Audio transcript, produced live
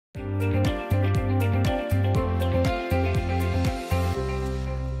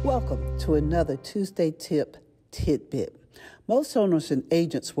to another Tuesday Tip Tidbit. Most owners and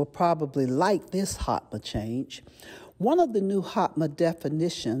agents will probably like this HOTMA change. One of the new HOTMA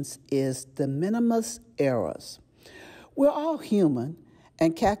definitions is de minimis errors. We're all human,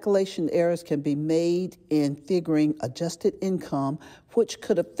 and calculation errors can be made in figuring adjusted income, which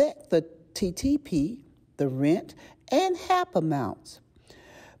could affect the TTP, the rent, and HAP amounts.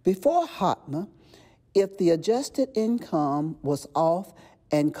 Before HOTMA, if the adjusted income was off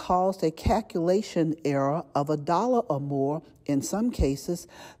and caused a calculation error of $1 or more, in some cases,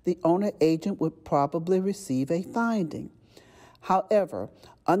 the owner agent would probably receive a finding. However,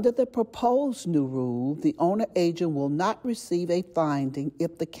 under the proposed new rule, the owner agent will not receive a finding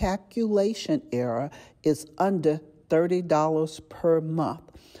if the calculation error is under $30 per month,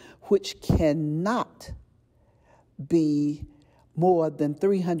 which cannot be more than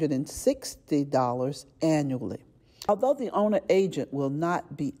 $360 annually. Although the owner agent will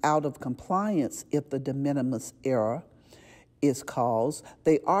not be out of compliance if the de minimis error is caused,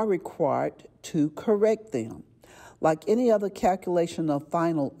 they are required to correct them. Like any other calculation of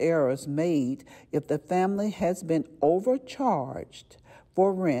final errors made, if the family has been overcharged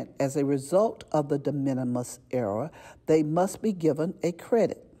for rent as a result of the de minimis error, they must be given a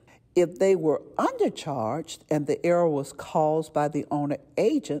credit. If they were undercharged and the error was caused by the owner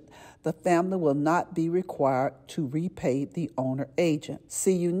agent, the family will not be required to repay the owner agent.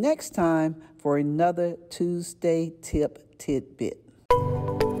 See you next time for another Tuesday Tip Tidbit.